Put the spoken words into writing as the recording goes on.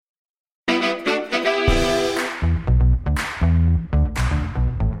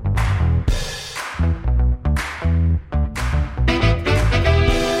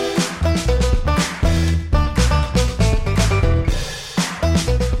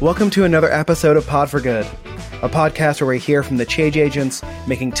Welcome to another episode of Pod for Good, a podcast where we hear from the change agents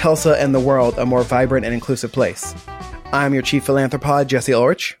making Tulsa and the world a more vibrant and inclusive place. I'm your chief philanthropod, Jesse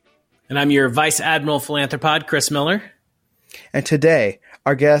Ulrich. And I'm your vice admiral philanthropod, Chris Miller. And today,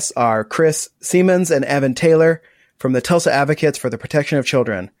 our guests are Chris Siemens and Evan Taylor from the Tulsa Advocates for the Protection of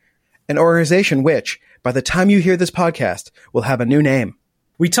Children, an organization which, by the time you hear this podcast, will have a new name.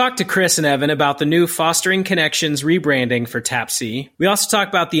 We talked to Chris and Evan about the new Fostering Connections rebranding for TAPC. We also talk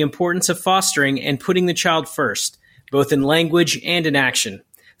about the importance of fostering and putting the child first, both in language and in action.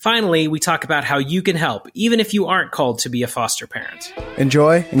 Finally, we talk about how you can help, even if you aren't called to be a foster parent.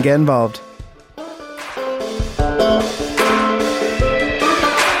 Enjoy and get involved.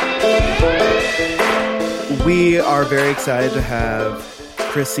 We are very excited to have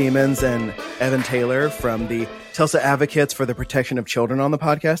Chris Siemens and Evan Taylor from the Tulsa Advocates for the Protection of Children on the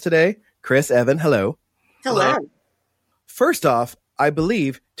podcast today. Chris, Evan, hello. Hello. First off, I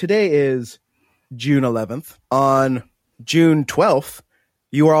believe today is June 11th. On June 12th,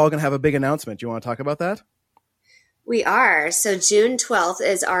 you are all going to have a big announcement. Do you want to talk about that? We are. So June 12th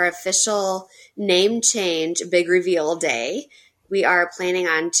is our official name change, big reveal day. We are planning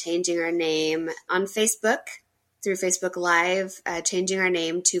on changing our name on Facebook, through Facebook Live, changing our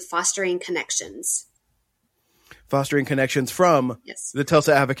name to Fostering Connections. Fostering Connections from the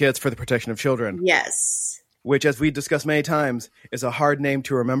Tulsa Advocates for the Protection of Children. Yes. Which, as we discussed many times, is a hard name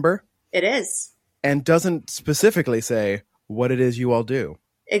to remember. It is. And doesn't specifically say what it is you all do.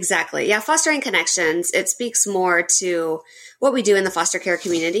 Exactly. Yeah, Fostering Connections, it speaks more to what we do in the foster care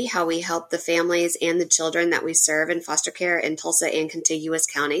community, how we help the families and the children that we serve in foster care in Tulsa and contiguous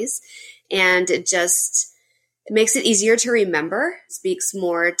counties. And it makes it easier to remember, speaks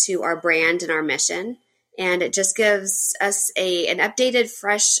more to our brand and our mission. And it just gives us an updated,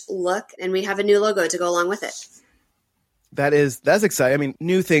 fresh look, and we have a new logo to go along with it. That's exciting. I mean,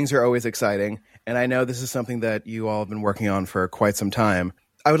 new things are always exciting, and I know this is something that you all have been working on for quite some time.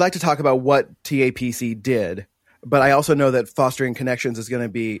 I would like to talk about what TAPC did, but I also know that Fostering Connections is going to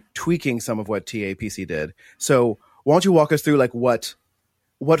be tweaking some of what TAPC did. So why don't you walk us through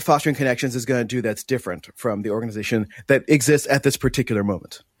what Fostering Connections is going to do that's different from the organization that exists at this particular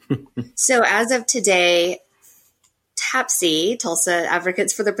moment? So as of today, TAPC, Tulsa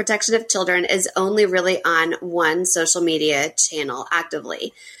Advocates for the Protection of Children, is only really on one social media channel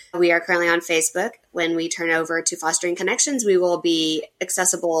actively. We are currently on Facebook. When we turn over to Fostering Connections, we will be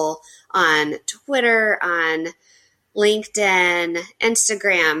accessible on Twitter, on LinkedIn,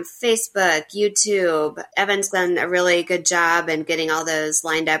 Instagram, Facebook, YouTube. Evan's done a really good job in getting all those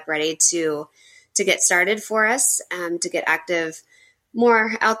lined up, ready to get started for us, to get active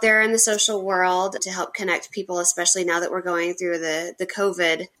more out there in the social world to help connect people, especially now that we're going through the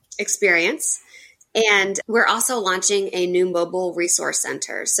COVID experience. And we're also launching a new mobile resource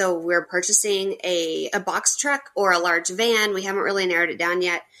center. So we're purchasing a box truck or a large van. We haven't really narrowed it down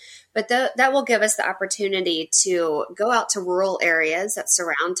yet, but that will give us the opportunity to go out to rural areas that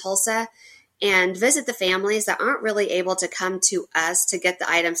surround Tulsa and visit the families that aren't really able to come to us to get the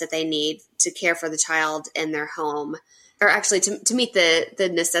items that they need to care for the child in their home, or actually to meet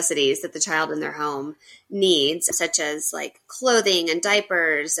the necessities that the child in their home needs, such as like clothing and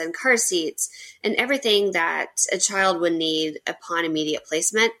diapers and car seats and everything that a child would need upon immediate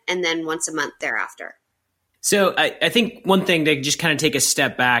placement, and then once a month thereafter. So I think one thing to just kind of take a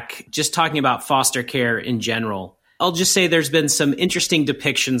step back, just talking about foster care in general, I'll just say there's been some interesting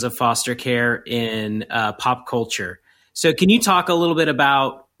depictions of foster care in pop culture. So can you talk a little bit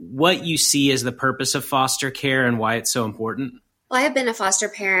about what you see as the purpose of foster care and why it's so important? Well, I have been a foster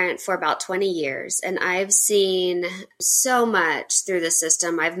parent for about 20 years, and I've seen so much through the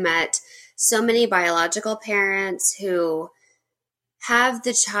system. I've met so many biological parents who have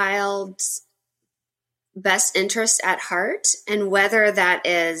the child's best interest at heart, and whether that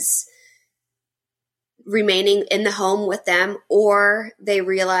is remaining in the home with them, or they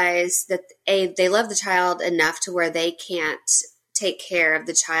realize that they love the child enough to where they can't take care of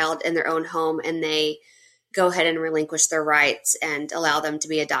the child in their own home, and they go ahead and relinquish their rights and allow them to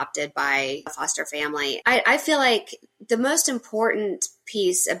be adopted by a foster family. I feel like the most important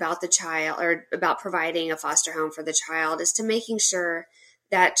piece about the child, or about providing a foster home for the child, is to making sure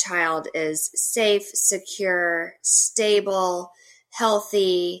that child is safe, secure, stable,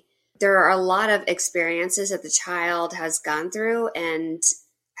 healthy. There are a lot of experiences that the child has gone through and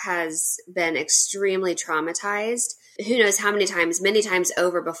has been extremely traumatized. Who knows how many times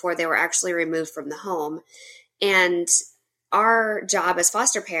over before they were actually removed from the home. And our job as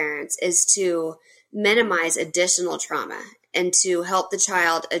foster parents is to minimize additional trauma and to help the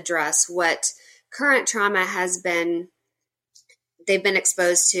child address what current trauma has been they've been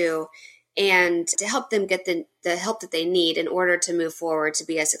exposed to, and to help them get the help that they need in order to move forward to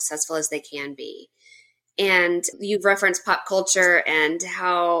be as successful as they can be. And you've referenced pop culture and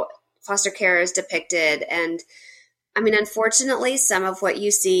how foster care is depicted. And I mean, unfortunately, some of what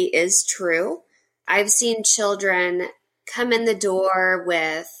you see is true. I've seen children come in the door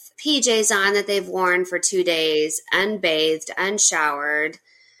with PJs on that they've worn for 2 days, unbathed, unshowered,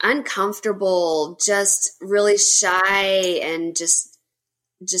 uncomfortable, just really shy and just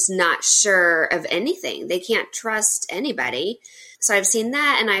not sure of anything. They can't trust anybody. So I've seen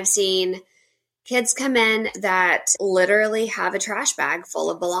that, and I've seen kids come in that literally have a trash bag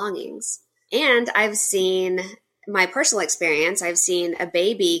full of belongings. And I've seen my personal experience. I've seen a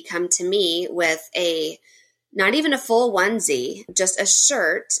baby come to me with not even a full onesie, just a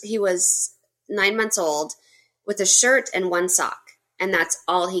shirt. He was 9 months old with a shirt and one sock. And that's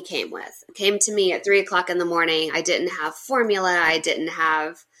all he came with. Came to me at 3:00 in the morning. I didn't have formula. I didn't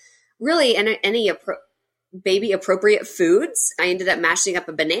have really any baby appropriate foods. I ended up mashing up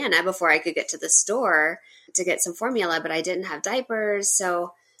a banana before I could get to the store to get some formula, but I didn't have diapers.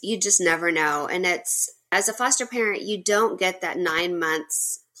 So you just never know. And as a foster parent, you don't get that 9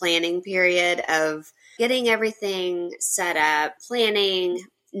 months planning period of getting everything set up, planning,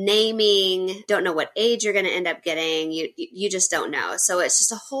 naming, don't know what age you're going to end up getting. You just don't know. So it's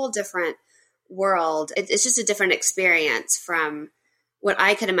just a whole different world. It's just a different experience from what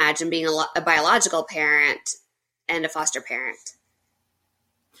I could imagine being a biological parent and a foster parent.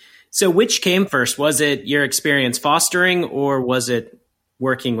 So which came first? Was it your experience fostering, or was it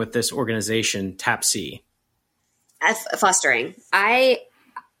working with this organization, TAPC? Fostering.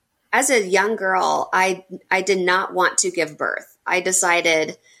 As a young girl, I did not want to give birth. I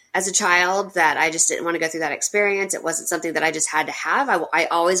decided as a child that I just didn't want to go through that experience. It wasn't something that I just had to have. I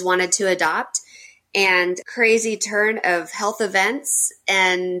always wanted to adopt, and crazy turn of health events,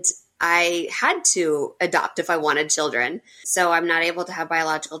 and I had to adopt if I wanted children. So I'm not able to have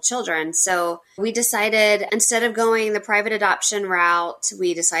biological children. So we decided, instead of going the private adoption route,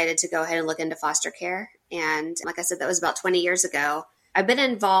 we decided to go ahead and look into foster care. And like I said, that was about 20 years ago. I've been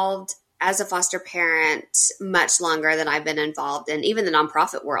involved as a foster parent much longer than I've been involved in even the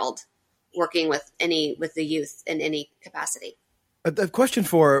nonprofit world, working with the youth in any capacity. A question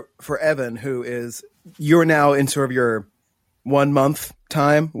for Evan, who is, you're now in sort of your 1 month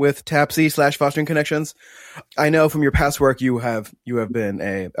time with TAPC / Fostering Connections. I know from your past work, you have been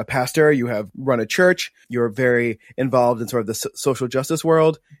a pastor, you have run a church, you're very involved in sort of the social justice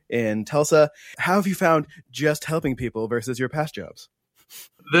world in Tulsa. How have you found just helping people versus your past jobs?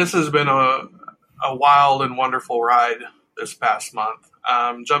 This has been a wild and wonderful ride this past month.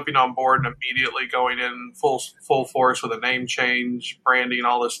 Jumping on board and immediately going in full force with a name change, branding,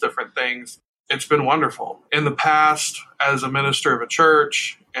 all this different things. It's been wonderful. In the past, as a minister of a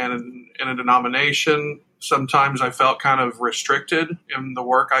church and in a denomination, sometimes I felt kind of restricted in the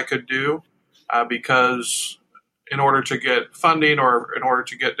work I could do because in order to get funding or in order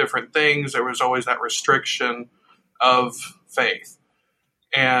to get different things, there was always that restriction of faith.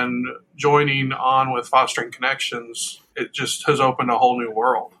 And joining on with Fostering Connections, it just has opened a whole new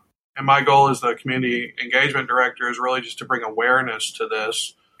world. And my goal as the community engagement director is really just to bring awareness to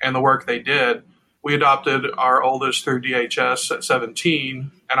this and the work they did. We adopted our oldest through DHS at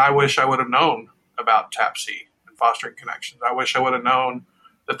 17, and I wish I would have known about TAPC and Fostering Connections. I wish I would have known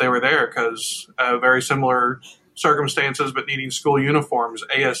that they were there because very similar circumstances, but needing school uniforms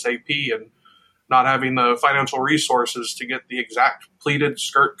ASAP and not having the financial resources to get the exact pleated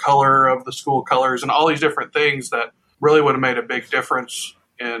skirt color of the school colors and all these different things that really would have made a big difference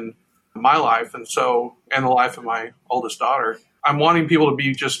in my life and the life of my oldest daughter. I'm wanting people to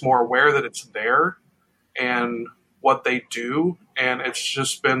be just more aware that it's there and what they do. And it's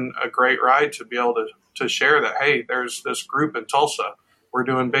just been a great ride to be able to share that, hey, there's this group in Tulsa. We're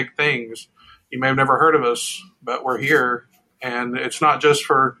doing big things. You may have never heard of us, but we're here. And it's not just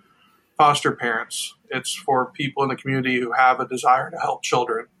for foster parents. It's for people in the community who have a desire to help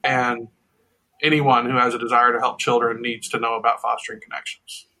children. And anyone who has a desire to help children needs to know about Fostering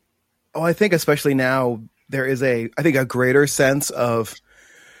Connections. Oh, I think especially now there is a greater sense of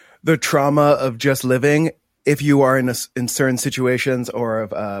the trauma of just living if you are in certain situations or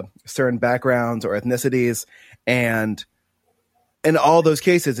of certain backgrounds or ethnicities. And in all those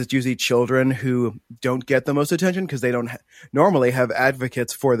cases, it's usually children who don't get the most attention because they don't normally have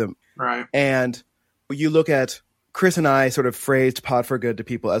advocates for them. Right. And you look at Chris and I sort of phrased Pod for Good to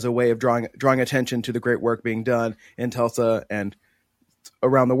people as a way of drawing attention to the great work being done in Tulsa and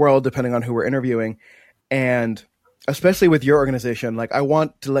around the world, depending on who we're interviewing. And especially with your organization, like I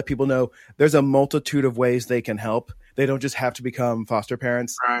want to let people know there's a multitude of ways they can help. They don't just have to become foster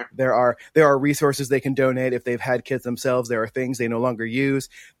parents. Right. There are resources they can donate if they've had kids themselves. There are things they no longer use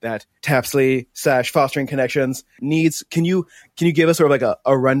that Tapsley / Fostering Connections needs. Can you give us sort of like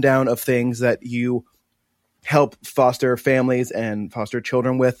a rundown of things that you help foster families and foster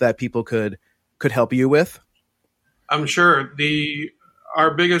children with that people could help you with? I'm sure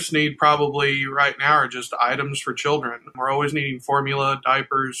our biggest need probably right now are just items for children. We're always needing formula,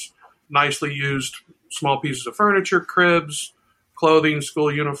 diapers, nicely used small pieces of furniture, cribs, clothing, school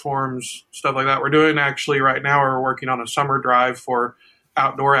uniforms, stuff like that. We're doing actually right now, we're working on a summer drive for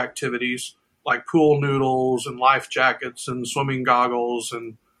outdoor activities like pool noodles and life jackets and swimming goggles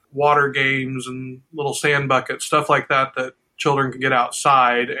and water games and little sand buckets, stuff like that children can get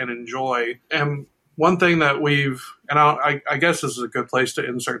outside and enjoy. And one thing that I guess this is a good place to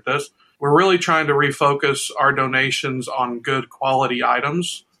insert this, we're really trying to refocus our donations on good quality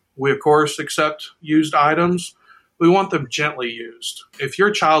items. We, of course, accept used items. We want them gently used. If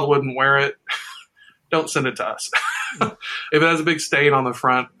your child wouldn't wear it, don't send it to us. If it has a big stain on the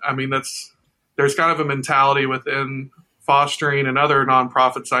front, I mean, there's kind of a mentality within fostering and other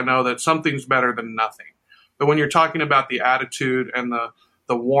nonprofits I know that something's better than nothing. But when you're talking about the attitude and the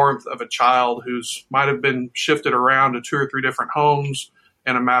warmth of a child who's might have been shifted around to 2 or 3 different homes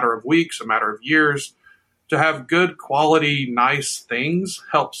in a matter of weeks, a matter of years, to have good quality, nice things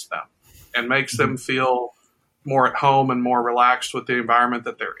helps them and makes them feel more at home and more relaxed with the environment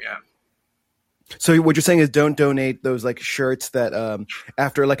that they're in. So what you're saying is don't donate those like shirts that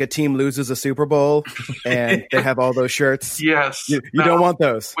after like a team loses a Super Bowl and they have all those shirts. Yes. You don't want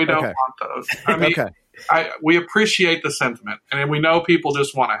those. We don't want those. I mean, we appreciate the sentiment, and we know people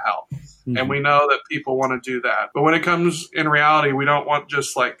just want to help, and we know that people want to do that. But when it comes in reality, we don't want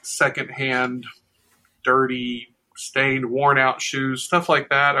just like secondhand, dirty, stained, worn out shoes, stuff like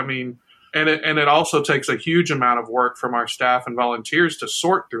that. I mean, and it also takes a huge amount of work from our staff and volunteers to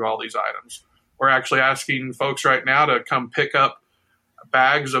sort through all these items. We're actually asking folks right now to come pick up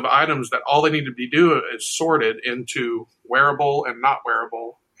bags of items that all they need to be doing is sorted into wearable and not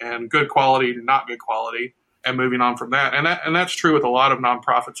wearable, and good quality, not good quality, and moving on from that. And that's true with a lot of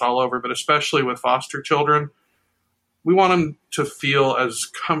nonprofits all over, but especially with foster children. We want them to feel as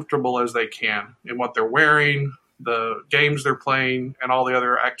comfortable as they can in what they're wearing, the games they're playing, and all the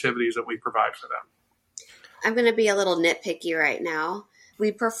other activities that we provide for them. I'm going to be a little nitpicky right now.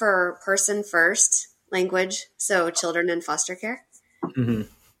 We prefer person first language, so children in foster care. Mm-hmm.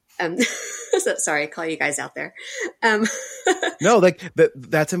 So, sorry, I call you guys out there. No, like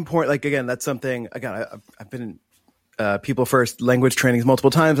that's important. Like, again, that's something, again, I've been in people first language trainings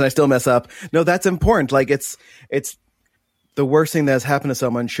multiple times and I still mess up. No, that's important. Like it's the worst thing that has happened to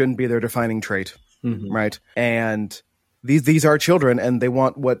someone shouldn't be their defining trait. Mm-hmm. Right. And these are children and they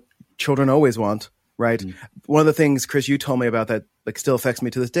want what children always want. Right. Mm-hmm. One of the things, Chris, you told me about that like still affects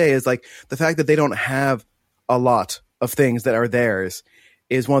me to this day is like the fact that they don't have a lot of things that are theirs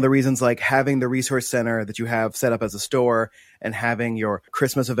is one of the reasons, like having the resource center that you have set up as a store and having your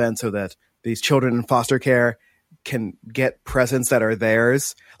Christmas event so that these children in foster care can get presents that are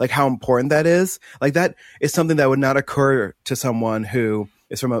theirs, like how important that is. Like that is something that would not occur to someone who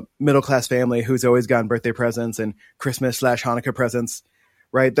is from a middle-class family who's always gotten birthday presents and Christmas / Hanukkah presents,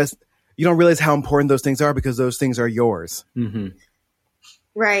 right? You don't realize how important those things are because those things are yours. Mm-hmm.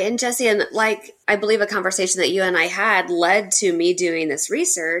 Right. And Jesse, and like, I believe a conversation that you and I had led to me doing this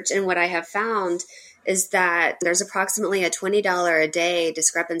research. And what I have found is that there's approximately a $20 a day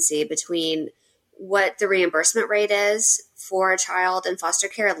discrepancy between what the reimbursement rate is for a child in foster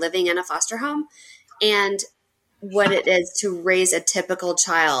care living in a foster home and what it is to raise a typical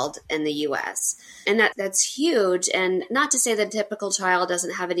child in the U.S. And that's huge. And not to say that a typical child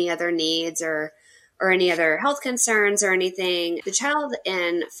doesn't have any other needs or any other health concerns or anything. The child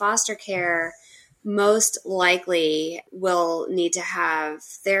in foster care most likely will need to have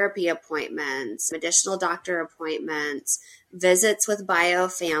therapy appointments, additional doctor appointments, visits with bio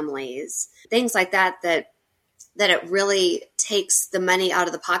families, things like that it really takes the money out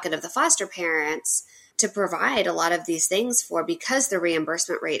of the pocket of the foster parents to provide a lot of these things for because the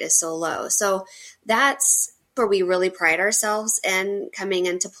reimbursement rate is so low. So that's where we really pride ourselves in coming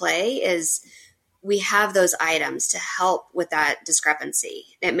into play is we have those items to help with that discrepancy.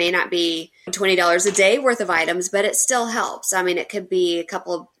 It may not be $20 a day worth of items, but it still helps. I mean, it could be a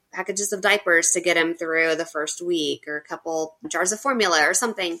couple of packages of diapers to get them through the first week or a couple jars of formula or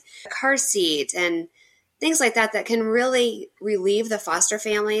something, a car seat and things like that can really relieve the foster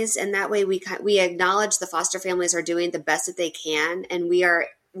families. And that way we acknowledge the foster families are doing the best that they can. And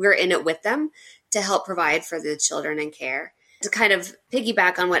we're in it with them to help provide for the children in care. To kind of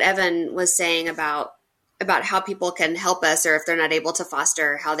piggyback on what Evan was saying about about how people can help us, or if they're not able to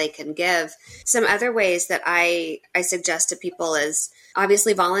foster, how they can give. Some other ways that I suggest to people is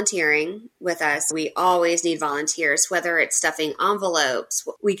obviously volunteering with us. We always need volunteers, whether it's stuffing envelopes.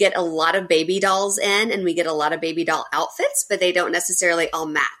 We get a lot of baby dolls in, and we get a lot of baby doll outfits, but they don't necessarily all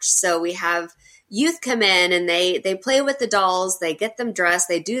match. So we have youth come in and they play with the dolls, they get them dressed,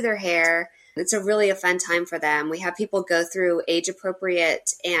 they do their hair. It's a fun time for them. We have people go through age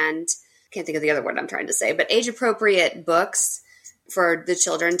appropriate and can't think of the other word I'm trying to say, but age appropriate books for the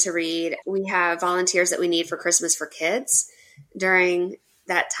children to read. We have volunteers that we need for Christmas for Kids during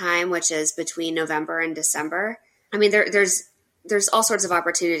that time, which is between November and December. I mean, there's all sorts of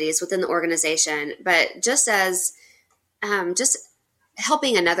opportunities within the organization, but just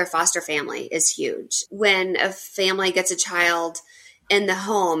helping another foster family is huge. When a family gets a child in the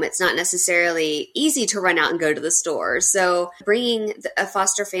home, it's not necessarily easy to run out and go to the store. So bringing a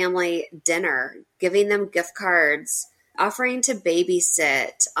foster family dinner, giving them gift cards, offering to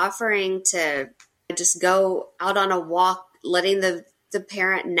babysit, offering to just go out on a walk, letting the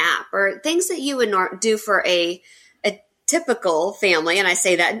parent nap, or things that you would do for a typical family, and I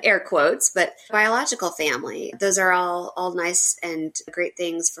say that in air quotes, but biological family. Those are all nice and great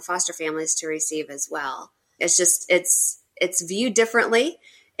things for foster families to receive as well. It's just, it's viewed differently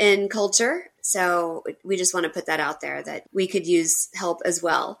in culture. So we just want to put that out there that we could use help as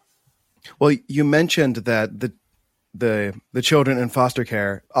well. Well, you mentioned that the children in foster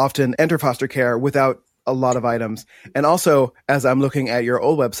care often enter foster care without a lot of items. And also, as I'm looking at your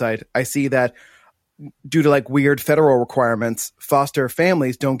old website, I see that due to like weird federal requirements, foster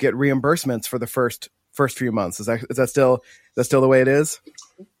families don't get reimbursements for the first few months. Is that still the way it is?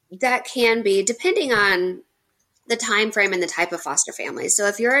 That can be, depending on the time frame and the type of foster family. So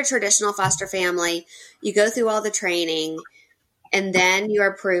if you're a traditional foster family, you go through all the training and then you're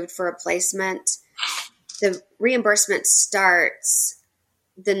approved for a placement. The reimbursement starts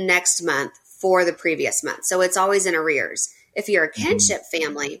the next month for the previous month. So it's always in arrears. If you're a kinship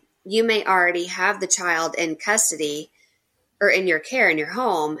family, you may already have the child in custody or in your care in your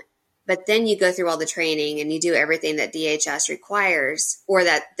home, but then you go through all the training and you do everything that DHS requires, or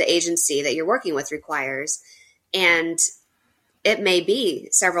that the agency that you're working with requires. And it may be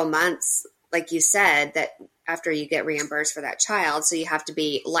several months, like you said, that after you get reimbursed for that child. So you have to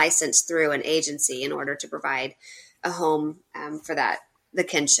be licensed through an agency in order to provide a home for the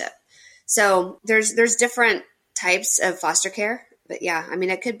kinship. So there's different types of foster care. But yeah, I mean,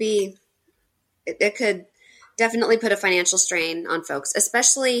 it could definitely put a financial strain on folks,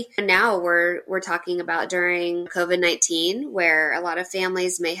 especially now we're talking about during COVID-19, where a lot of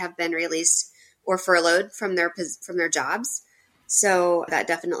families may have been released or furloughed from their jobs. So that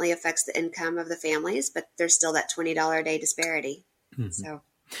definitely affects the income of the families, but there's still that $20 a day disparity. Mm-hmm.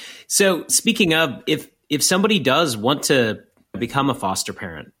 So speaking of, if somebody does want to become a foster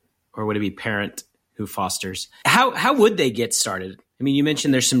parent, or would it be parent who fosters, how would they get started? I mean, you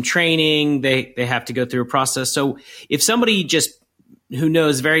mentioned there's some training, they have to go through a process. So if somebody who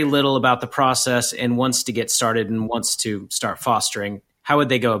knows very little about the process and wants to get started and wants to start fostering, how would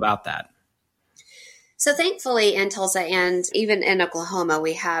they go about that? So thankfully in Tulsa and even in Oklahoma,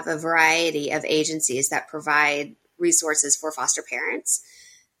 we have a variety of agencies that provide resources for foster parents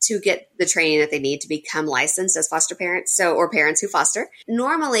to get the training that they need to become licensed as foster parents, or parents who foster.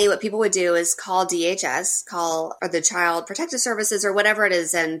 Normally what people would do is call DHS, or the Child Protective Services, or whatever it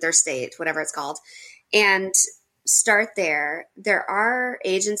is in their state, whatever it's called, and start there. There are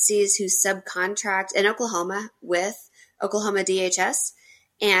agencies who subcontract in Oklahoma with Oklahoma DHS,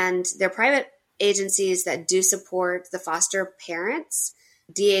 and they're private agencies that do support the foster parents.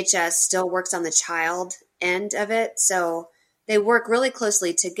 DHS still works on the child end of it, so they work really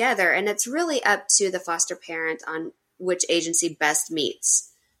closely together, and it's really up to the foster parent on which agency best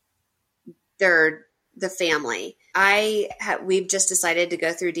meets the family. We've just decided to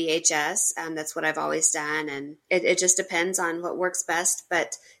go through DHS, and that's what I've always done, and it just depends on what works best.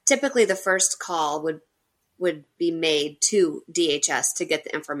 But typically, the first call would be made to DHS to get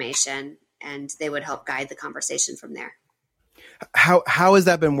the information, and they would help guide the conversation from there. How has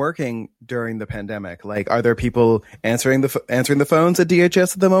that been working during the pandemic? Like, are there people answering the phones at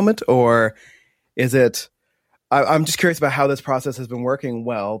DHS at the moment, or is it? I'm just curious about how this process has been working.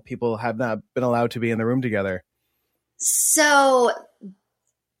 Well, people have not been allowed to be in the room together. So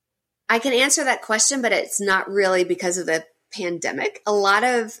I can answer that question, but it's not really because of the pandemic. A lot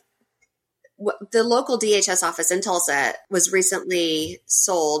of the local DHS office in Tulsa was recently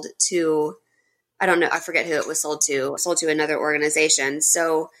sold to, I don't know, I forget who it was sold to another organization.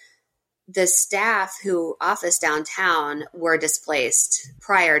 So the staff who office downtown were displaced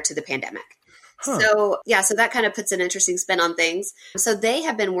prior to the pandemic. So that kind of puts an interesting spin on things. So they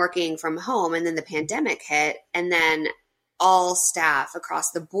have been working from home, and then the pandemic hit, and then all staff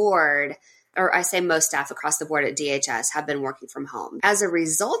across the board, or I say most staff across the board at DHS, have been working from home. As a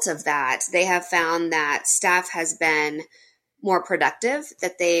result of that, they have found that staff has been more productive,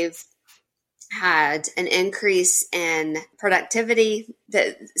 that they've had an increase in productivity,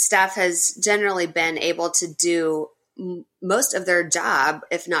 that staff has generally been able to do most of their job,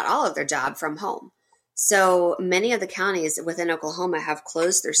 if not all of their job, from home. So many of the counties within Oklahoma have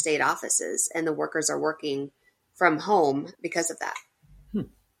closed their state offices, and the workers are working from home because of that.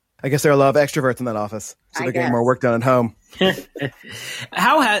 I guess there are a lot of extroverts in that office, so they're getting more work done at home.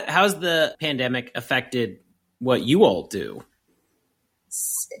 How's the pandemic affected what you all do?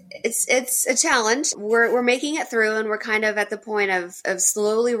 It's a challenge. We're making it through, and we're kind of at the point of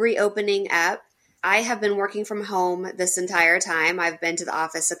slowly reopening up. I have been working from home this entire time. I've been to the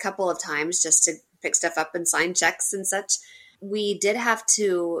office a couple of times just to pick stuff up and sign checks and such. We did have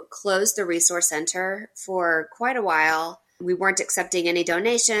to close the resource center for quite a while. We weren't accepting any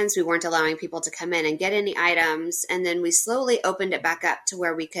donations. We weren't allowing people to come in and get any items. And then we slowly opened it back up to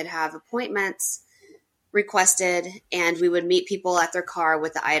where we could have appointments requested, and we would meet people at their car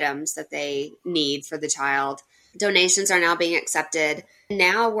with the items that they need for the child. Donations are now being accepted.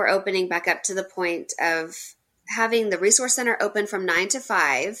 Now we're opening back up to the point of having the resource center open from 9 to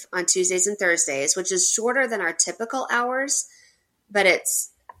 5 on Tuesdays and Thursdays, which is shorter than our typical hours, but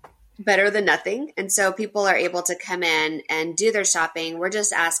it's better than nothing. And so people are able to come in and do their shopping. We're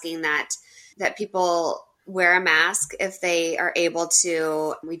just asking that people wear a mask if they are able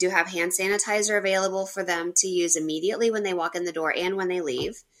to. We do have hand sanitizer available for them to use immediately when they walk in the door and when they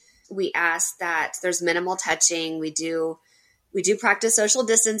leave. We ask that there's minimal touching. We do practice social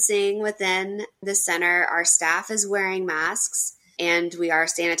distancing within the center. Our staff is wearing masks, and we are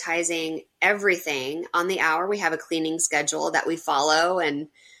sanitizing everything on the hour. We have a cleaning schedule that we follow, and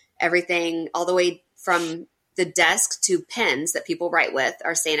everything all the way from the desk to pens that people write with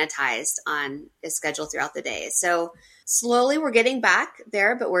are sanitized on a schedule throughout the day. So slowly we're getting back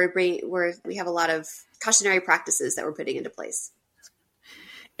there, but we have a lot of cautionary practices that we're putting into place.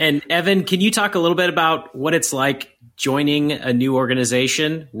 And Evan, can you talk a little bit about what it's like joining a new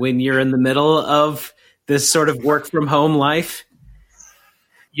organization when you're in the middle of this sort of work from home life?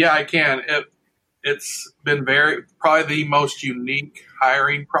 Yeah, I can. It's been probably the most unique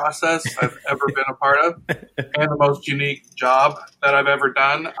hiring process I've ever been a part of, and the most unique job that I've ever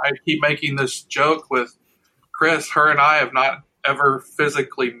done. I keep making this joke with Chris. Her and I have not ever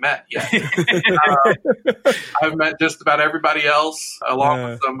physically met yet. I've met just about everybody else, along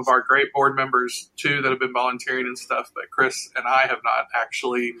with some of our great board members too that have been volunteering and stuff. But Chris and I have not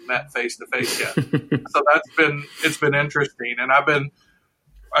actually met face to face yet. So it's been interesting, and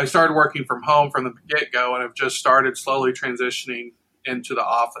I started working from home from the get-go, and have just started slowly transitioning into the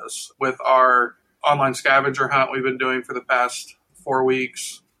office. With our online scavenger hunt we've been doing for the past 4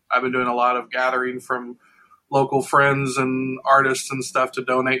 weeks, I've been doing a lot of gathering from local friends and artists and stuff to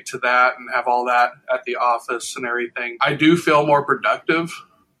donate to that, and have all that at the office and everything. I do feel more productive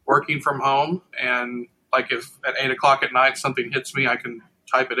working from home, and like if at 8 o'clock at night something hits me, I can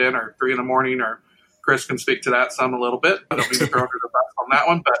type it in, or 3 a.m, or Chris can speak to that some a little bit. I don't mean to throw under the bus on that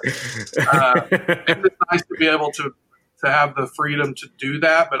one, but it's just nice to be able to have the freedom to do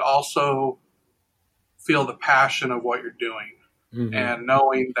that, but also feel the passion of what you're doing, and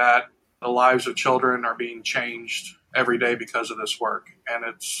knowing that the lives of children are being changed every day because of this work. And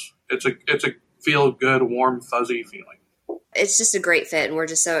it's a feel good, warm, fuzzy feeling. It's just a great fit, and we're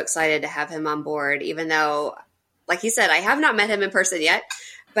just so excited to have him on board, even though, like he said, I have not met him in person yet,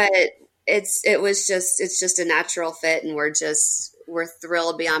 but it's just a natural fit, and we're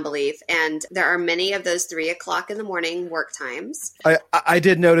thrilled beyond belief. And there are many of those 3 o'clock in the morning work times. I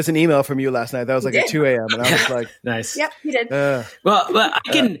did notice an email from you last night. That was like at 2 a.m. and I was like, nice. Yep, you did. Well,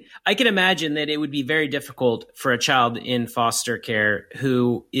 I can imagine that it would be very difficult for a child in foster care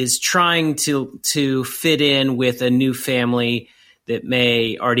who is trying to fit in with a new family that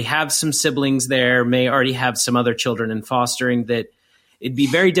may already have some siblings there, may already have some other children in fostering, that it'd be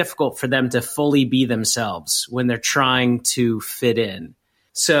very difficult for them to fully be themselves when they're trying to fit in.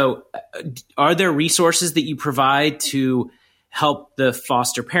 So are there resources that you provide to help the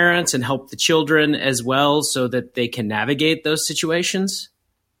foster parents and help the children as well, so that they can navigate those situations?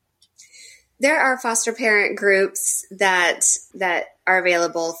 There are foster parent groups that are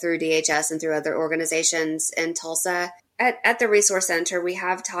available through DHS and through other organizations in Tulsa. At the Resource Center, we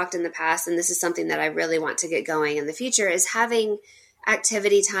have talked in the past, and this is something that I really want to get going in the future, is having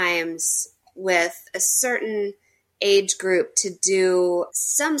activity times with a certain age group to do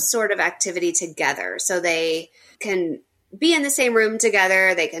some sort of activity together so they can be in the same room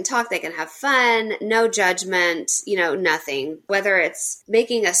together. They can talk, they can have fun, no judgment, nothing. Whether it's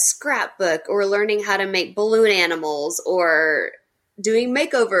making a scrapbook or learning how to make balloon animals or doing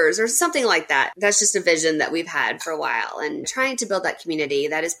makeovers or something like that. That's just a vision that we've had for a while, and trying to build that community.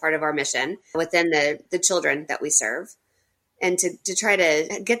 That is part of our mission within the children that we serve, and to try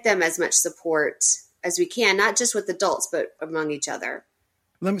to get them as much support as we can, not just with adults, but among each other.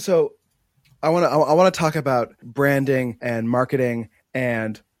 So I want to talk about branding and marketing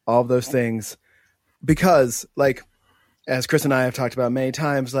and all of those things, because like, as Chris and I have talked about many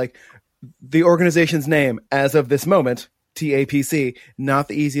times, like the organization's name as of this moment, TAPC, not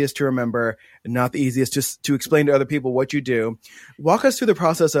the easiest to remember, not the easiest just to explain to other people what you do. Walk us through the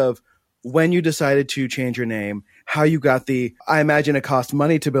process of when you decided to change your name, how you got I imagine it cost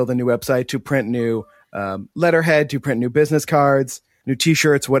money to build a new website, to print new letterhead, to print new business cards, new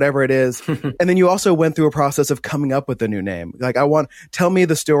t-shirts, whatever it is. And then you also went through a process of coming up with a new name. Like, tell me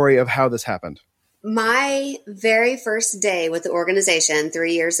the story of how this happened. My very first day with the organization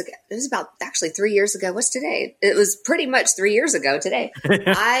 3 years ago, it was about actually 3 years ago. What's today? It was pretty much 3 years ago today.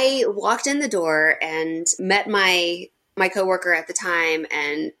 I walked in the door and met my coworker at the time,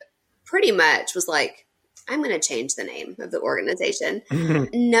 and pretty much was like, I'm going to change the name of the organization.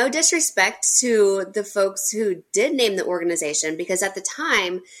 No disrespect to the folks who did name the organization, because at the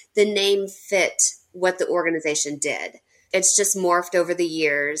time, the name fit what the organization did. It's just morphed over the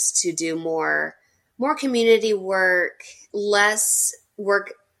years to do more community work, less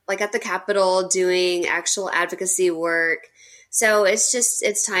work like at the Capitol doing actual advocacy work. So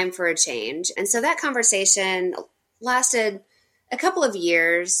it's time for a change. And so that conversation lasted a couple of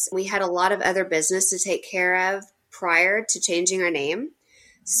years. We had a lot of other business to take care of prior to changing our name.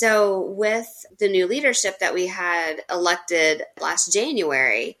 So with the new leadership that we had elected last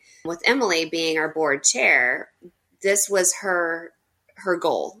January, with Emily being our board chair, this was her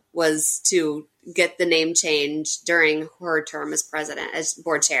goal, was to get the name change during her term as president, as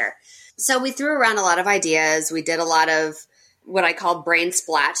board chair. So we threw around a lot of ideas. We did a lot of what I call brain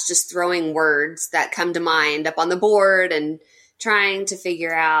splats, just throwing words that come to mind up on the board and trying to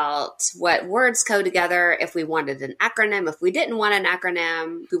figure out what words go together, if we wanted an acronym, if we didn't want an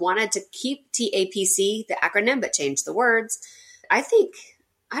acronym. We wanted to keep TAPC, the acronym, but change the words. I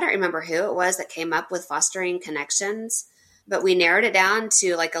don't remember who it was that came up with Fostering Connections, but we narrowed it down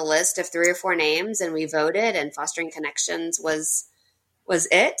to like a list of 3 or 4 names, and we voted, and Fostering Connections was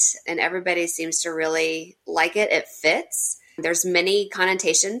it. And everybody seems to really like it. It fits. There's many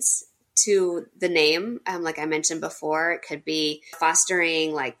connotations to the name. Like I mentioned before, it could be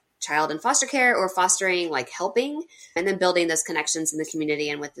fostering like child in foster care, or fostering like helping, and then building those connections in the community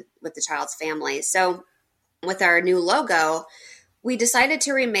and with the child's family. So with our new logo, we decided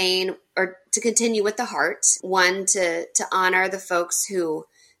to remain, or to continue with the heart, one, to honor the folks who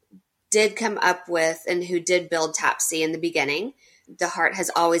did come up with and who did build TAPC in the beginning. The heart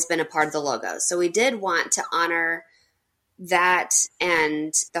has always been a part of the logo. So we did want to honor that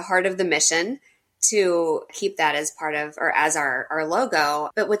and the heart of the mission, to keep that as part of, or as our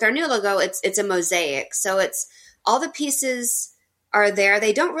logo. But with our new logo, it's a mosaic. So it's all the pieces are there.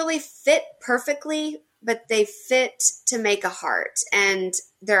 They don't really fit perfectly, but they fit to make a heart. And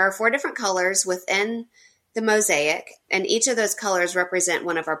there are 4 different colors within the mosaic, and each of those colors represent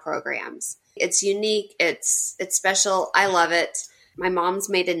one of our programs. It's unique. It's special. I love it. My mom's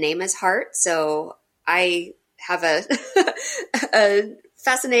maiden name is Hart, so I have a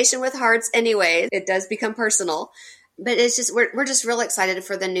fascination with hearts anyway. It does become personal, but it's just, we're just real excited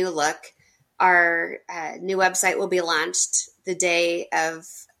for the new look. Our new website will be launched the day of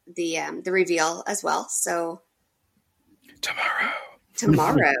the reveal as well. So tomorrow.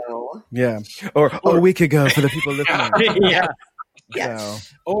 Yeah. Or a week ago for the people listening. Yeah. Yeah.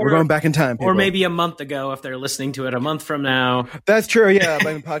 So we're going back in time, people. Or maybe a month ago if they're listening to it a month from now. That's true. Yeah.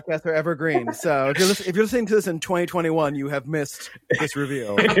 But podcasts are evergreen. So if you're listening to this in 2021, you have missed this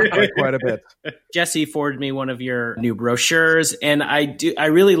reveal by quite a bit. Jesse forwarded me one of your new brochures, and I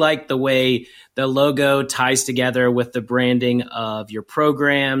really like the way the logo ties together with the branding of your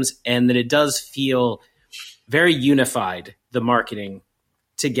programs, and that it does feel very unified, the marketing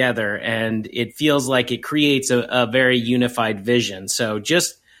together, and it feels like it creates a very unified vision. So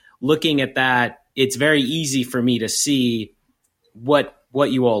just looking at that, it's very easy for me to see what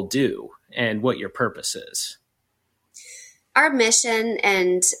you all do and what your purpose is. Our mission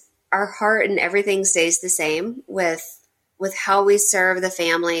and our heart and everything stays the same with how we serve the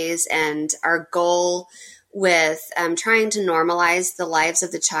families, and our goal with trying to normalize the lives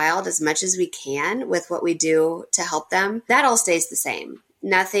of the child as much as we can with what we do to help them. That all stays the same.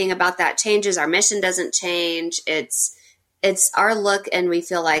 Nothing about that changes. Our mission doesn't change. It's our look, and we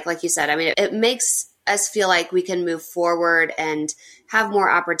feel like you said, I mean, it makes us feel like we can move forward and have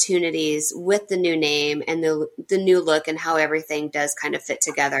more opportunities with the new name and the new look, and how everything does kind of fit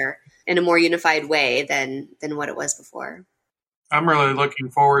together in a more unified way than what it was before. I'm really looking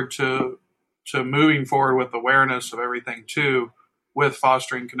forward to moving forward with awareness of everything too, with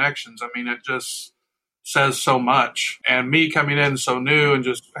Fostering Connections. I mean, it just says so much. And me coming in so new and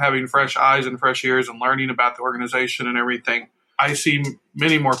just having fresh eyes and fresh ears and learning about the organization and everything, I see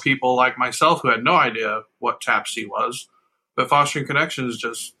many more people like myself who had no idea what TAPC was, but Fostering Connections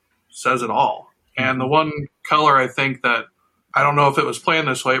just says it all. And the one color, I think that, I don't know if it was planned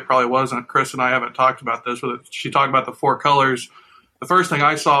this way, it probably wasn't. Chris and I haven't talked about this, but she talked about the 4 colors. The first thing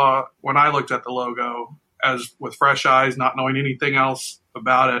I saw when I looked at the logo, as with fresh eyes, not knowing anything else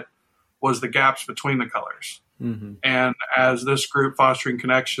about it, was the gaps between the colors. Mm-hmm. And as this group, Fostering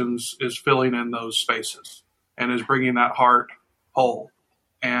Connections, is filling in those spaces and is bringing that heart whole.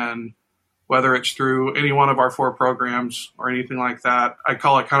 And whether it's through any one of our 4 programs or anything like that, I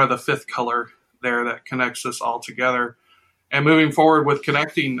call it kind of the 5th color there that connects us all together. And moving forward with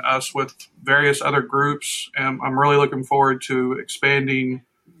connecting us with various other groups, I'm really looking forward to expanding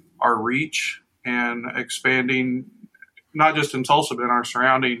our reach and expanding not just in Tulsa, but in our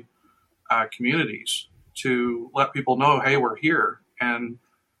surrounding communities, to let people know, hey, we're here and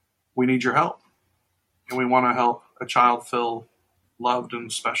we need your help. And we want to help a child feel loved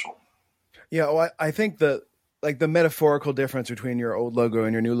and special. Yeah, well, I think the metaphorical difference between your old logo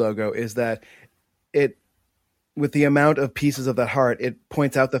and your new logo is that it, with the amount of pieces of that heart, it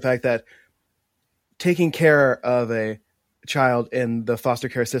points out the fact that taking care of a child in the foster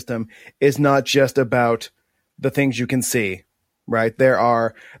care system is not just about the things you can see, right?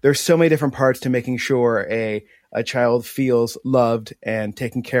 There's so many different parts to making sure a child feels loved and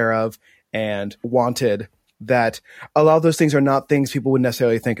taken care of and wanted, that a lot of those things are not things people would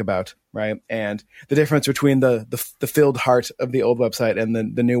necessarily think about, right? And the difference between the filled heart of the old website and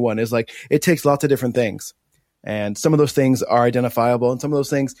the new one is like, it takes lots of different things. And some of those things are identifiable, and some of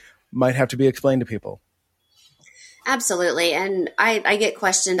those things might have to be explained to people. Absolutely. And I get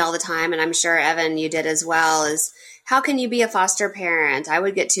questioned all the time, and I'm sure, Evan, you did as well, is how can you be a foster parent? I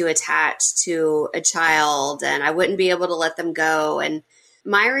would get too attached to a child and I wouldn't be able to let them go. And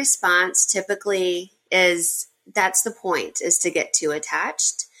my response typically is, that's the point, is to get too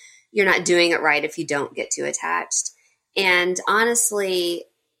attached. You're not doing it right if you don't get too attached. And honestly,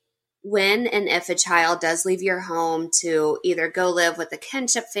 when and if a child does leave your home to either go live with a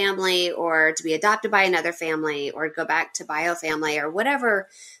kinship family or to be adopted by another family or go back to bio family or whatever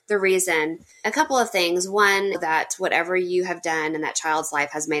the reason, a couple of things. One, that whatever you have done in that child's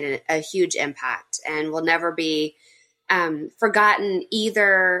life has made a huge impact and will never be forgotten,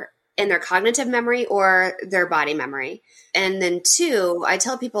 either in their cognitive memory or their body memory. And then 2, I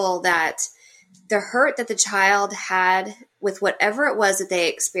tell people that the hurt that the child had with whatever it was that they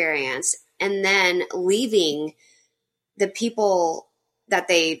experienced, and then leaving the people that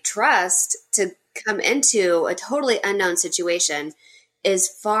they trust to come into a totally unknown situation, is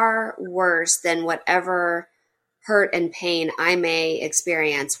far worse than whatever hurt and pain I may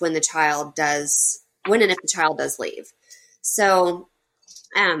experience when and if the child does leave. So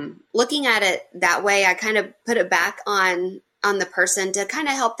looking at it that way, I kind of put it back on the person to kind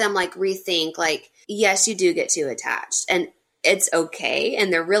of help them rethink, yes, you do get too attached and it's okay.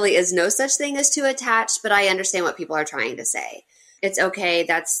 And there really is no such thing as too attached, but I understand what people are trying to say. It's okay.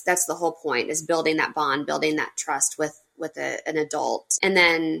 That's the whole point, is building that bond, building that trust with an adult. And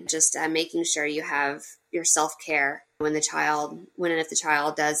then just making sure you have your self-care when and if the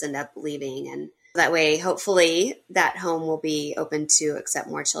child does end up leaving. And that way, hopefully that home will be open to accept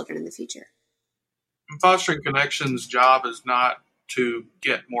more children in the future. Fostering Connections' job is not to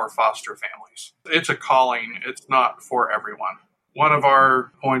get more foster families. It's a calling. It's not for everyone. One of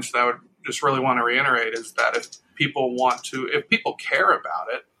our points that I would just really want to reiterate is that if people care about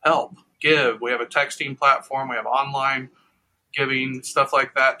it, help, give. We have a texting platform. We have online giving, stuff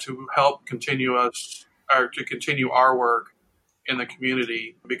like that, to help continue our work in the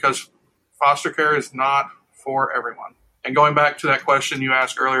community, because foster care is not for everyone. And going back to that question you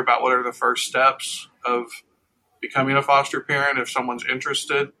asked earlier about what are the first steps of becoming a foster parent, if someone's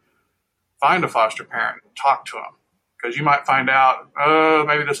interested, find a foster parent, talk to them. Because you might find out,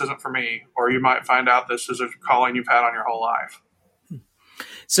 maybe this isn't for me, or you might find out this is a calling you've had on your whole life.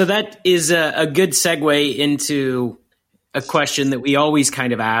 So that is a good segue into a question that we always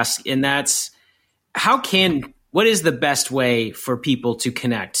kind of ask, and that's, what is the best way for people to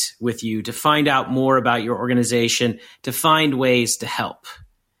connect with you, to find out more about your organization, to find ways to help?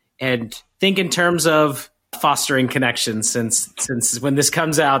 And think in terms of fostering connections, since when this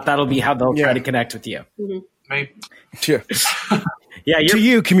comes out, that'll be how they'll try to connect with you. Me. Sure. Yeah, to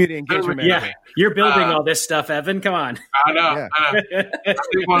you, community engagement manager. Yeah, you're building all this stuff, Evan. Come on. I know. I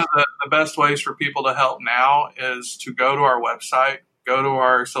think one of the best ways for people to help now is to go to our website, go to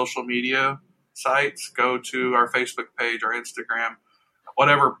our social media sites, go to our Facebook page, our Instagram,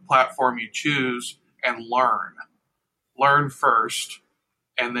 whatever platform you choose, and learn. Learn first,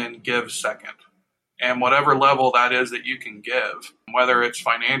 and then give second. And whatever level that is that you can give, whether it's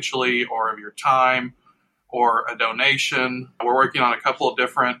financially or of your time or a donation. We're working on a couple of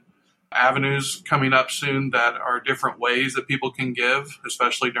different avenues coming up soon that are different ways that people can give,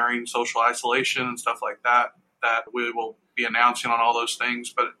 especially during social isolation and stuff like that we will be announcing on all those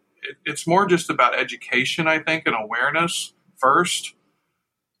things. But it's more just about education, I think, and awareness first,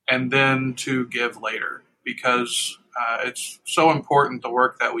 and then to give later, because it's so important, the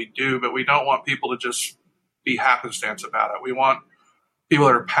work that we do, but we don't want people to just be happenstance about it. We want people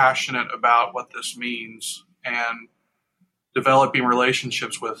that are passionate about what this means and developing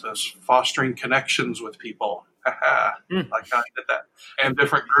relationships with us, fostering connections with people, like how I did that, and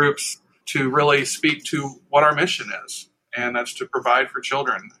different groups to really speak to what our mission is. And that's to provide for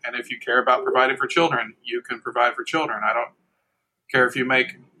children. And if you care about providing for children, you can provide for children. I don't care if you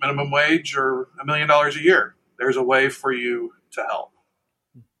make minimum wage or $1 million a year. There's a way for you to help.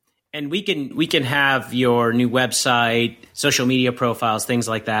 And we can have your new website, social media profiles, things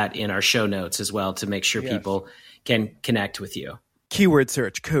like that in our show notes as well to make sure people can connect with you. Keyword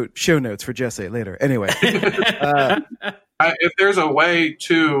search, code, show notes for Jesse later. Anyway. If there's a way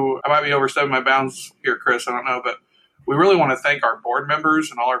to, I might be overstepping my bounds here, Chris, I don't know, but we really want to thank our board members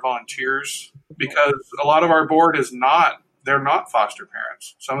and all our volunteers, because a lot of our board they're not foster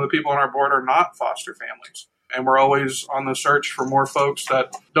parents. Some of the people on our board are not foster families. And we're always on the search for more folks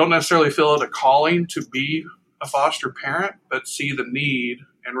that don't necessarily feel it a calling to be a foster parent, but see the need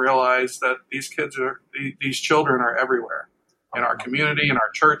and realize that these children are everywhere in our community, in our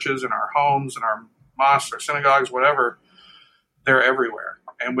churches, in our homes, in our mosques, our synagogues, whatever. They're everywhere.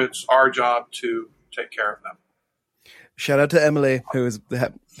 And it's our job to take care of them. Shout out to Emily,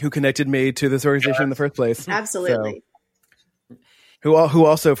 who connected me to this organization in the first place. Absolutely. So, who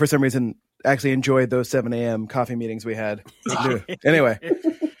also, for some reason, actually enjoyed those 7 a.m. coffee meetings we had. Anyway.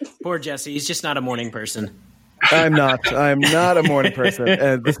 Poor Jesse. He's just not a morning person. I'm not a morning person.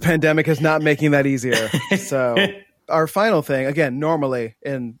 This pandemic is not making that easier. So our final thing, again, normally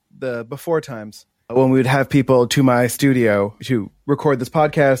in the before times, when we would have people to my studio to record this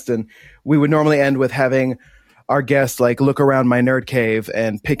podcast, and we would normally end with having our guests look around my nerd cave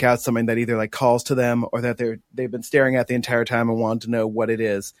and pick out something that either calls to them or that they've been staring at the entire time and want to know what it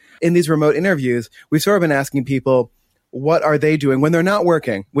is. In these remote interviews, we've sort of been asking people, what are they doing when they're not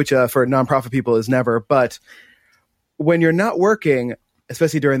working, which for nonprofit people is never. But when you're not working,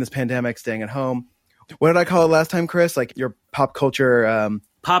 especially during this pandemic, staying at home, what did I call it last time, Chris? Your pop culture...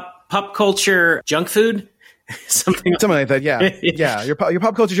 Pop culture junk food? Something like that. Yeah. Yeah. Your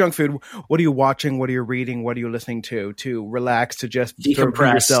pop culture junk food. What are you watching? What are you reading? What are you listening to relax, to just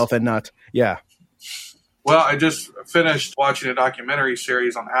decompress yourself and not. Yeah. Well, I just finished watching a documentary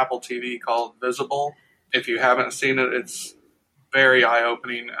series on Apple TV called Visible. If you haven't seen it, it's very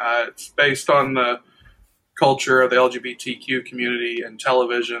eye-opening. It's based on the culture of the LGBTQ community in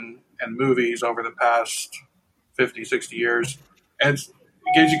television and movies over the past 50, 60 years. And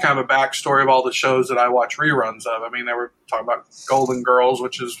it gives you kind of a backstory of all the shows that I watch reruns of. I mean, they were talking about Golden Girls,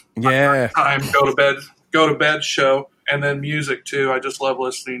 which is my time go to bed show, and then music too. I just love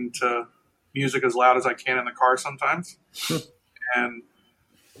listening to music as loud as I can in the car sometimes. And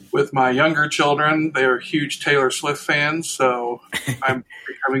with my younger children, they are huge Taylor Swift fans, so I'm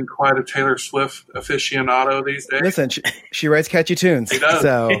becoming quite a Taylor Swift aficionado these days. Listen, she writes catchy tunes, she does.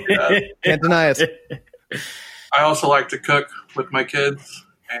 So can't deny it. I also like to cook with my kids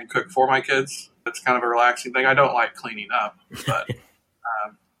and cook for my kids. It's kind of a relaxing thing. I don't like cleaning up, but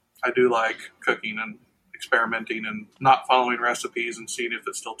I do like cooking and experimenting and not following recipes and seeing if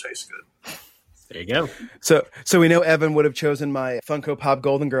it still tastes good. There you go. So we know Evan would have chosen my Funko Pop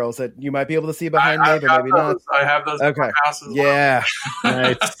Golden Girls that you might be able to see behind me, but maybe not. I have those in my house as well. Yeah.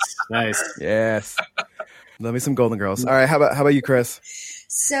 Nice. Yes. Love me some Golden Girls. All right. How about you, Chris?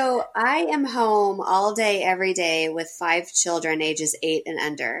 So I am home all day, every day with 5 children, ages 8 and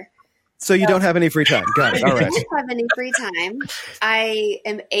under. So you don't have any free time. Got it. All I right. don't have any free time. I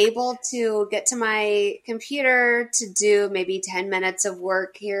am able to get to my computer to do maybe 10 minutes of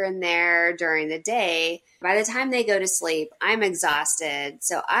work here and there during the day. By the time they go to sleep, I'm exhausted.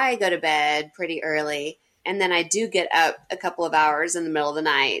 So I go to bed pretty early. And then I do get up a couple of hours in the middle of the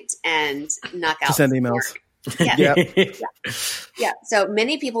night and knock out To send some emails. work. Yeah. Yep. Yeah. So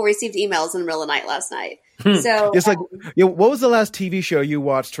many people received emails in the middle of the night last night. So It's like, what was the last TV show you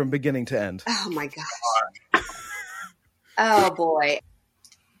watched from beginning to end? oh my gosh. Oh boy.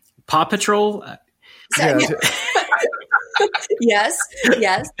 Paw Patrol. So, Yeah. yes.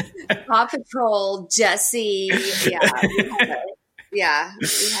 Paw Patrol, Jessie. Yeah,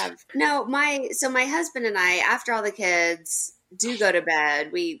 we have. No, my husband and I, after all the kids do go to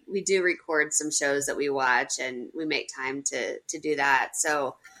bed, we do record some shows that we watch, and we make time to do that.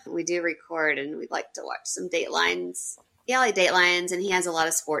 So we do record, and we'd like to watch some Datelines. Yeah, like Datelines, and he has a lot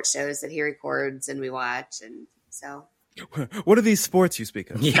of sports shows that he records and we watch, and so What are these sports you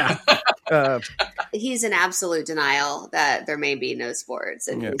speak of? Yeah. he's in absolute denial that there may be no sports,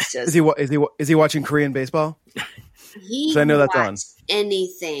 and Yeah. he's just Is he watching Korean baseball? he I know that's on. watch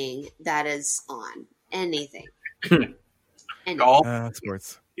anything that is on anything. Anything. Golf,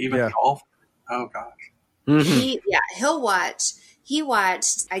 Sports. even Yeah. golf. Oh gosh. Mhm. He'll watch. He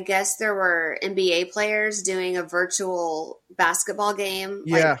watched, I guess there were NBA players doing a virtual basketball game.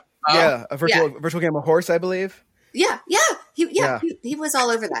 Yeah. Like, A virtual game of horse, I believe. yeah. Yeah. He was all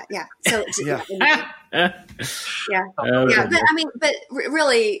over that. Yeah. So, Yeah. yeah. Oh, Yeah, but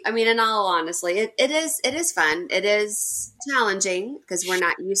really, in all honesty, it is fun. It is challenging because we're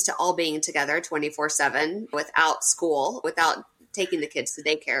not used to all being together 24/7 without school, without taking the kids to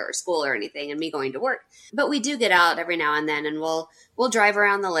daycare or school or anything, and me going to work. But we do get out every now and then, and we'll drive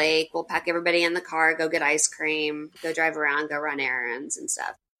around the lake. We'll pack everybody in the car, go get ice cream, go drive around, go run errands and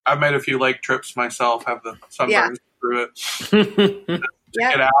stuff. I've made a few lake trips myself. Have the sunburns through it. To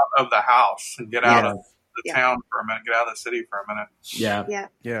Yeah. get out of the house and get out of the Yeah. town for a minute. Get out of the city for a minute.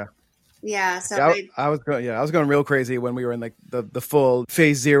 Yeah. Yeah. So I was going real crazy when we were in like the full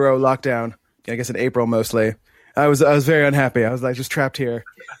phase 0 lockdown. I guess in April mostly. I was very unhappy. I was like just trapped here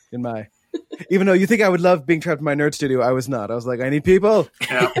in my. Even though you think I would love being trapped in my nerd studio, I was not. I was like, I need people.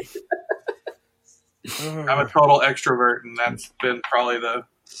 Yeah. I'm a total extrovert, and that's been probably the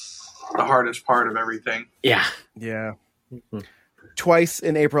hardest part of everything. Yeah. Yeah. Twice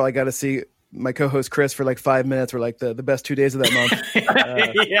in April, I got to see my co-host Chris for like 5 minutes. Were like the best 2 days of that month.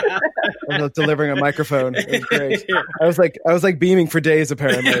 Yeah. I was delivering a microphone. It was great. I was like beaming for days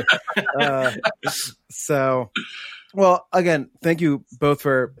apparently. Well, again, thank you both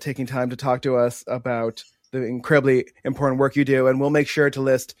for taking time to talk to us about the incredibly important work you do, and we'll make sure to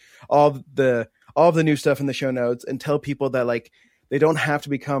list all of the new stuff in the show notes and tell people that like they don't have to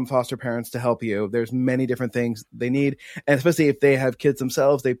become foster parents to help you. There's many different things they need, and especially if they have kids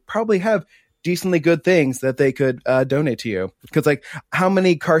themselves, they probably have decently good things that they could donate to you. Because like, how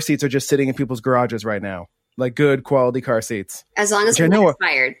many car seats are just sitting in people's garages right now? Like good quality car seats. as long as Which I we're know-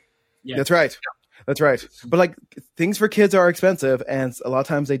 expired. Yeah. That's right. That's right. But like things for kids are expensive, and a lot of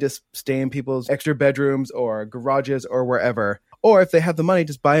times they just stay in people's extra bedrooms or garages or wherever. Or if they have the money,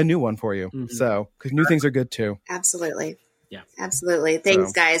 just buy a new one for you. Mhm. So, because new things are good too. Absolutely. Yeah. Absolutely. Thanks,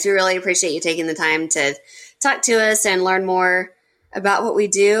 So- guys. We really appreciate you taking the time to talk to us and learn more about what we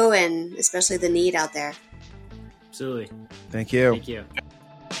do and especially the need out there. Absolutely. Thank you. Thank you.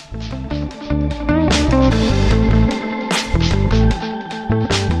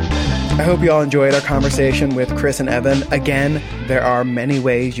 I hope you all enjoyed our conversation with Chris and Evan. Again, there are many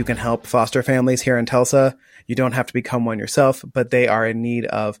ways you can help foster families here in Tulsa. You don't have to become one yourself, but they are in need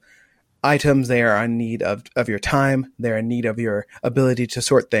of items. They are in need of your time. They're in need of your ability to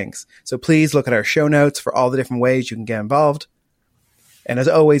sort things. So please look at our show notes for all the different ways you can get involved. And as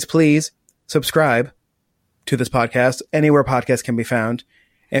always, please subscribe to this podcast anywhere podcasts can be found.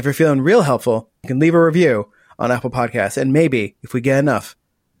 And if you're feeling real helpful, you can leave a review on Apple Podcasts. And maybe, if we get enough,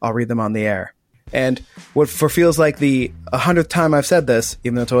 I'll read them on the air. And what for feels like the 100th time I've said this,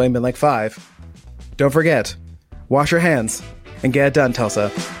 even though it's only been like 5, don't forget, wash your hands and get it done,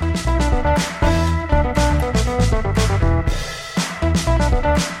 Tulsa.